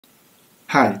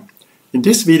Hi, in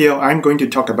this video I'm going to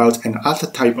talk about another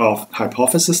type of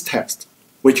hypothesis test,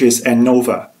 which is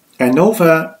ANOVA.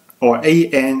 ANOVA, or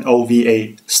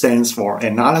ANOVA, stands for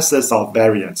Analysis of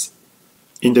Variance.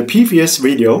 In the previous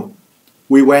video,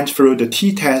 we went through the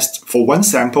t-test for one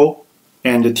sample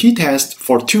and the t-test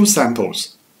for two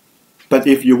samples. But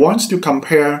if you want to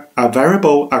compare a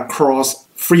variable across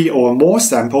 3 or more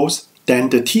samples, then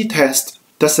the t-test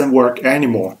doesn't work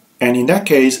anymore. And in that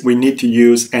case, we need to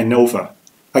use ANOVA.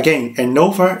 Again,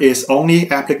 ANOVA is only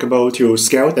applicable to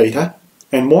scale data,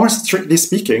 and more strictly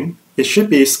speaking, it should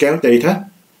be scale data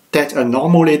that are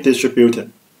normally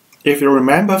distributed. If you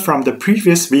remember from the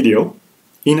previous video,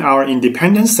 in our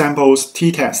independent samples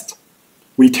t-test,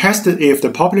 we tested if the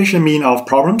population mean of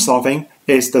problem solving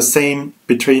is the same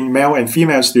between male and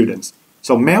female students.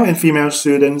 So male and female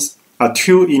students are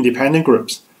two independent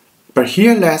groups. But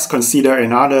here let's consider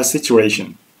another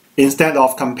situation. Instead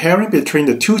of comparing between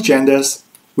the two genders,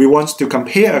 we want to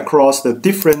compare across the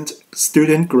different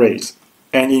student grades.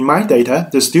 And in my data,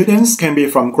 the students can be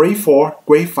from grade 4,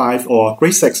 grade 5, or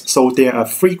grade 6, so there are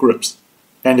 3 groups.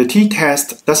 And the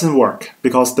t-test doesn't work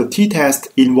because the t-test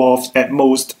involves at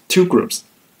most 2 groups.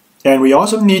 And we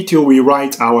also need to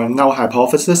rewrite our null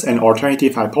hypothesis and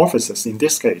alternative hypothesis in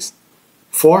this case.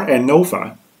 For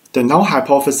ANOVA, the null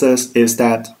hypothesis is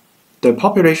that the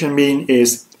population mean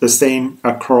is the same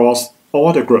across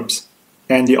all the groups.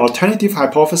 And the alternative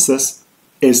hypothesis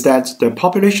is that the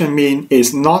population mean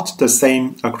is not the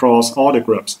same across all the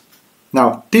groups.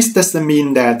 Now, this doesn't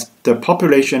mean that the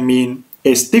population mean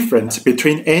is different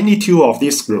between any two of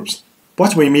these groups.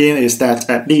 What we mean is that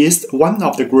at least one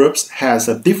of the groups has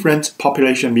a different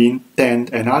population mean than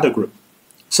another group.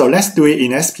 So let's do it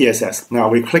in SPSS. Now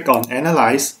we click on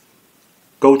Analyze,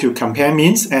 go to Compare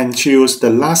Means, and choose the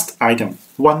last item,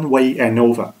 one-way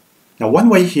ANOVA. Now, one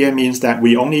way here means that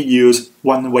we only use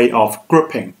one way of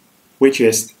grouping, which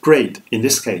is grade in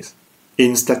this case.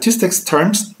 In statistics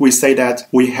terms, we say that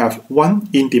we have one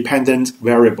independent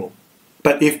variable.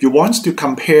 But if you want to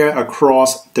compare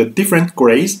across the different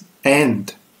grades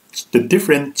and the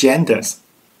different genders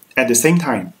at the same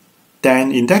time,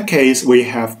 then in that case, we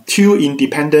have 2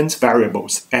 independent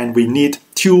variables and we need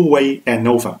two-way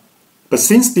ANOVA. But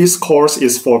since this course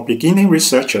is for beginning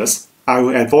researchers, I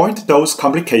will avoid those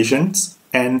complications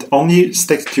and only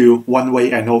stick to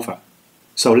one-way ANOVA.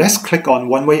 So let's click on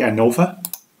one-way ANOVA.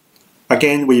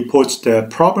 Again, we put the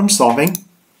problem solving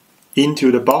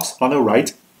into the box on the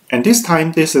right, and this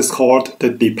time this is called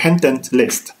the dependent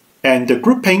list. And the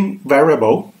grouping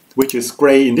variable, which is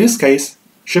gray in this case,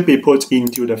 should be put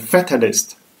into the factor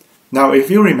list. Now, if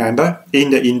you remember, in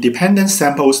the independent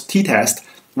samples t-test,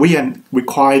 we are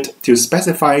required to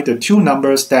specify the 2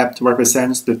 numbers that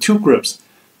represents the 2 groups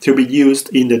to be used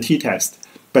in the t-test.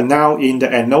 But now in the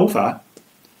ANOVA,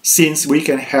 since we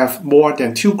can have more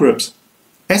than 2 groups,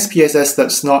 SPSS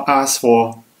does not ask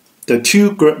for the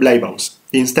 2 group labels.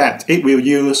 Instead, it will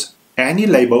use any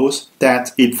labels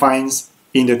that it finds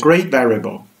in the grade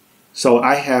variable. So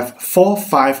I have 4,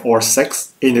 5, or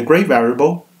 6 in the grade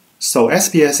variable, so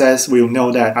SPSS will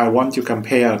know that I want to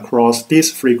compare across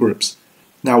these 3 groups.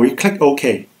 Now we click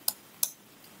OK.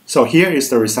 So here is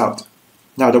the result.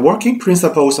 Now the working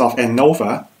principles of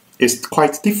ANOVA is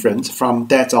quite different from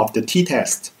that of the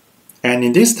t-test. And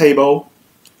in this table,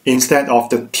 instead of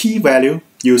the t value,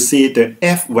 you see the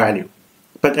f value.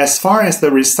 But as far as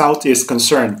the result is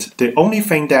concerned, the only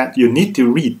thing that you need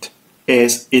to read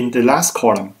is in the last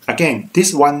column. Again,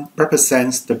 this one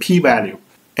represents the p-value.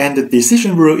 And the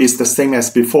decision rule is the same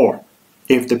as before.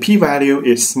 If the p-value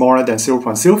is smaller than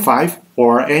 0.05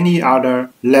 or any other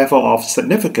level of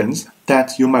significance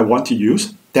that you might want to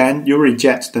use, then you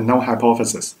reject the null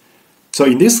hypothesis. So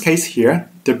in this case here,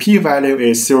 the p-value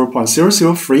is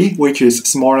 0.003, which is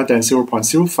smaller than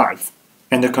 0.05.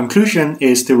 And the conclusion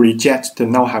is to reject the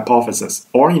null hypothesis.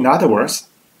 Or in other words,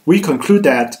 we conclude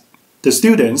that the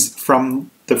students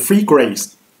from the 3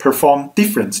 grades perform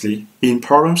differently in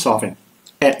problem solving.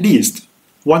 At least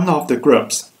one of the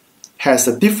groups has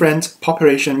a different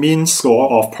population mean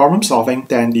score of problem solving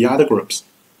than the other groups.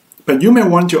 But you may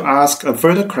want to ask a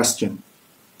further question.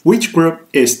 Which group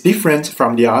is different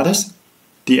from the others?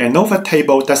 The ANOVA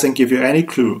table doesn't give you any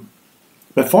clue.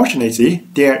 But fortunately,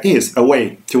 there is a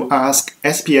way to ask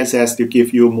SPSS to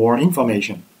give you more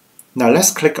information. Now let's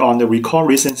click on the Recall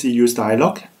Recently Used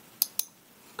dialog.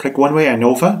 Click one-way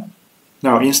ANOVA.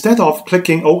 Now instead of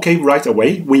clicking OK right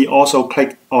away, we also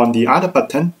click on the other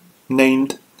button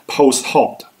named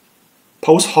Post-halt.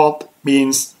 Post-halt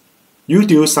means you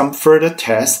do some further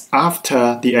tests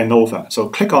after the ANOVA. So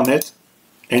click on it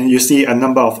and you see a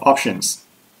number of options.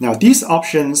 Now these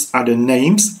options are the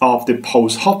names of the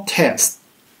post-hoc tests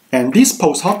And this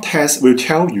post-hoc test will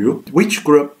tell you which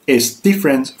group is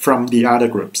different from the other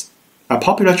groups. A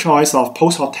popular choice of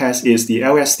post-hoc test is the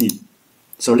LSD.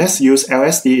 So let's use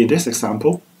LSD in this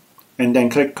example, and then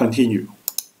click Continue.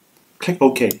 Click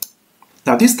OK.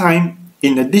 Now this time,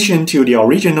 in addition to the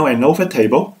original ANOVA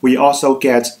table, we also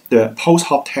get the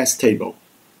post-hoc test table.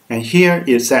 And here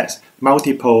it says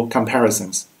multiple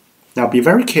comparisons. Now be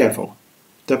very careful.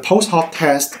 The post-hoc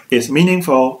test is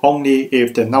meaningful only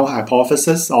if the null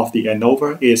hypothesis of the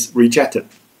ANOVA is rejected.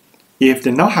 If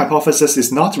the null hypothesis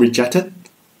is not rejected,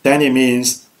 then it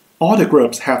means all the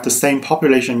groups have the same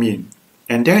population mean,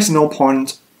 and there is no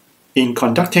point in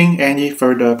conducting any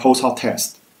further post-hoc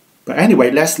test. But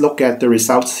anyway, let's look at the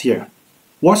results here.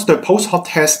 What the post-hoc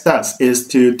test does is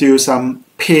to do some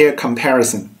pair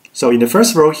comparison. So in the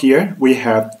first row here, we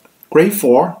have grade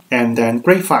 4 and then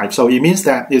grade 5. So it means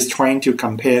that it's trying to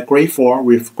compare grade 4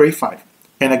 with grade 5.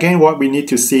 And again, what we need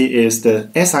to see is the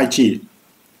SIG,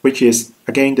 which is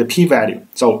again the p-value.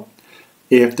 So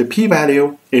if the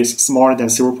p-value is smaller than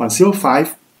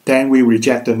 0.05, then we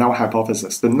reject the null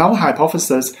hypothesis. The null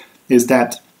hypothesis is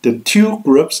that the two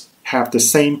groups have the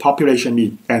same population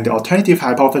mean, and the alternative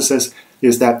hypothesis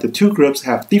is that the two groups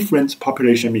have different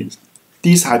population means.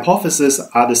 These hypotheses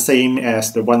are the same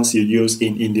as the ones you use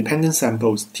in independent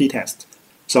samples t-test.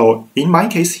 So in my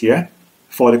case here,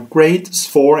 for the grades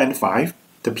 4 and 5,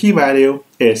 the p-value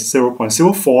is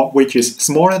 0.04, which is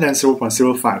smaller than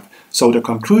 0.05. So the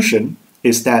conclusion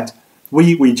is that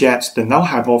we reject the null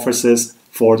hypothesis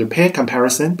for the pair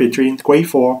comparison between grade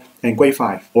 4 and grade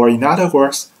 5. Or in other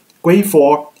words, grade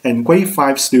 4 and grade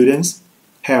 5 students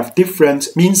have different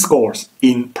mean scores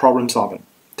in problem solving.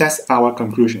 That's our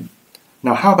conclusion.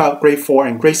 Now how about grade 4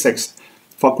 and grade 6?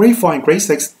 For grade 4 and grade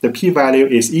 6, the p-value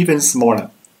is even smaller.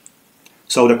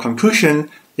 So the conclusion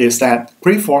is that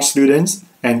grade 4 students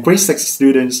and grade 6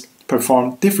 students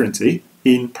perform differently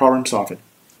in problem solving.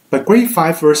 But grade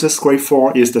 5 versus grade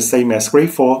 4 is the same as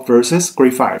grade 4 versus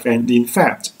grade 5, and in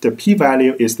fact, the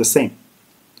p-value is the same.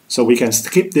 So we can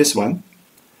skip this one.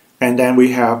 And then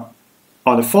we have,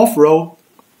 on the fourth row,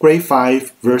 grade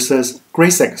 5 versus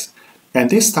grade 6. And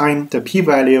this time, the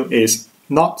p-value is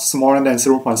not smaller than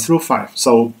 0.05.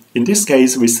 So in this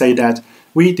case, we say that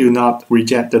we do not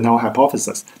reject the null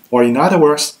hypothesis. Or in other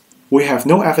words, we have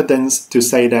no evidence to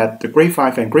say that the grade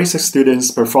 5 and grade 6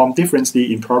 students perform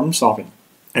differently in problem solving.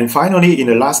 And finally, in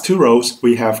the last two rows,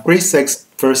 we have grade 6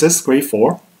 versus grade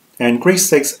 4 and grade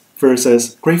 6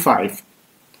 versus grade 5,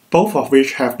 both of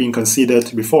which have been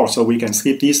considered before, so we can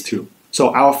skip these two.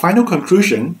 So our final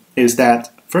conclusion is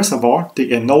that, first of all,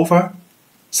 the ANOVA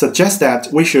suggests that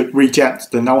we should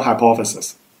reject the null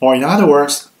hypothesis. Or in other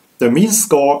words, the mean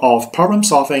score of problem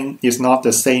solving is not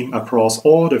the same across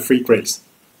all the three grades.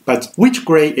 But which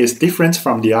grade is different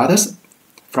from the others?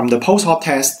 From the post-hoc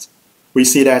test, we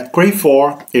see that grade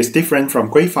 4 is different from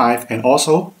grade 5 and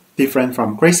also different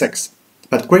from grade 6.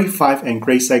 But grade 5 and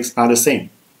grade 6 are the same.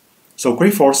 So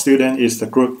grade 4 student is the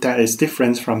group that is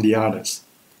different from the others.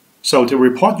 So to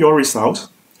report your results,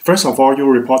 first of all, you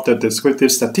report the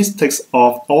descriptive statistics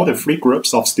of all the three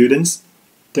groups of students.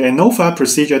 The ANOVA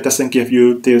procedure doesn't give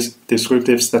you this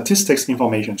descriptive statistics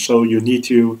information, so you need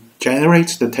to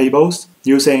generate the tables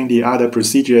using the other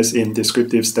procedures in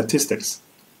descriptive statistics.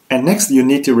 And next, you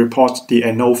need to report the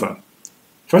ANOVA.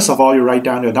 First of all, you write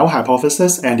down the null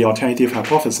hypothesis and the alternative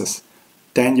hypothesis.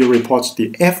 Then you report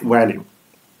the F value.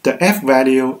 The F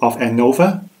value of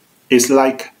ANOVA is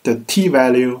like the T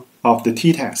value of the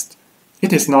t-test.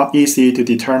 It is not easy to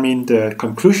determine the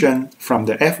conclusion from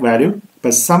the F value,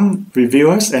 but some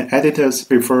reviewers and editors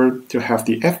prefer to have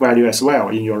the F value as well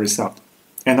in your result.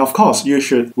 And of course, you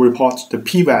should report the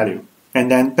P value. And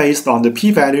then based on the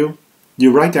P value,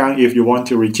 you write down if you want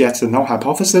to reject the null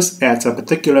hypothesis at a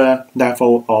particular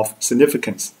level of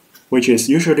significance, which is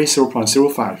usually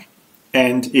 0.05.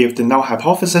 And if the null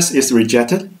hypothesis is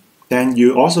rejected, then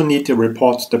you also need to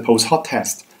report the post-hoc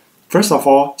test. First of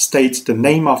all, state the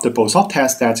name of the post-hoc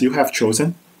test that you have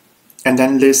chosen, and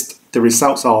then list the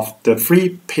results of the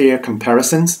three pair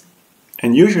comparisons.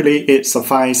 And usually it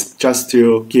suffices just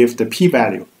to give the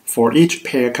p-value for each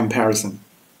pair comparison.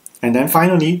 And then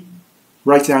finally,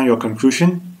 write down your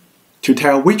conclusion to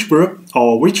tell which group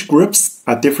or which groups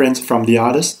are different from the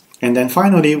others. And then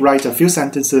finally, write a few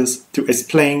sentences to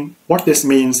explain what this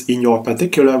means in your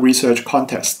particular research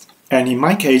context. And in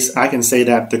my case, I can say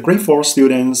that the grade 4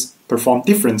 students perform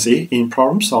differently in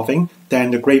problem solving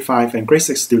than the grade 5 and grade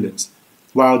 6 students,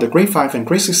 while the grade 5 and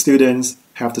grade 6 students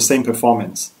have the same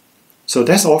performance. So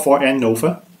that's all for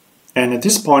ANOVA. And at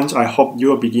this point, I hope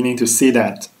you are beginning to see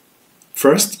that.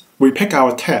 First, we pick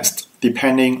our test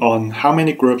depending on how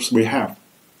many groups we have.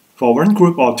 For one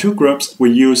group or two groups,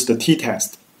 we use the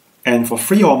t-test. And for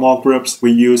 3 or more groups,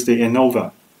 we use the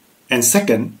ANOVA. And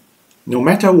second, no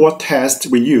matter what test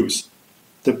we use,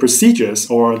 the procedures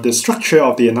or the structure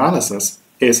of the analysis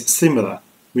is similar.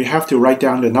 We have to write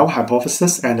down the null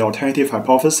hypothesis and the alternative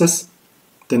hypothesis.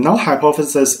 The null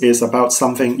hypothesis is about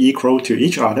something equal to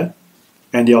each other,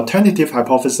 and the alternative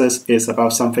hypothesis is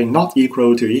about something not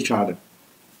equal to each other.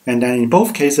 And then in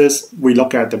both cases, we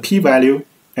look at the p-value,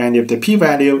 and if the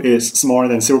p-value is smaller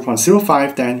than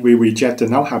 0.05, then we reject the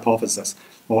null hypothesis,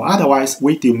 or otherwise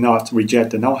we do not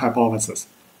reject the null hypothesis.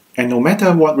 And no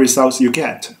matter what results you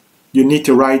get, you need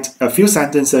to write a few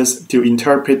sentences to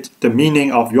interpret the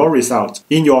meaning of your result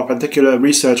in your particular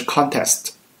research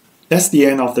context. That's the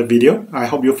end of the video. I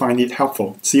hope you find it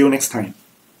helpful. See you next time.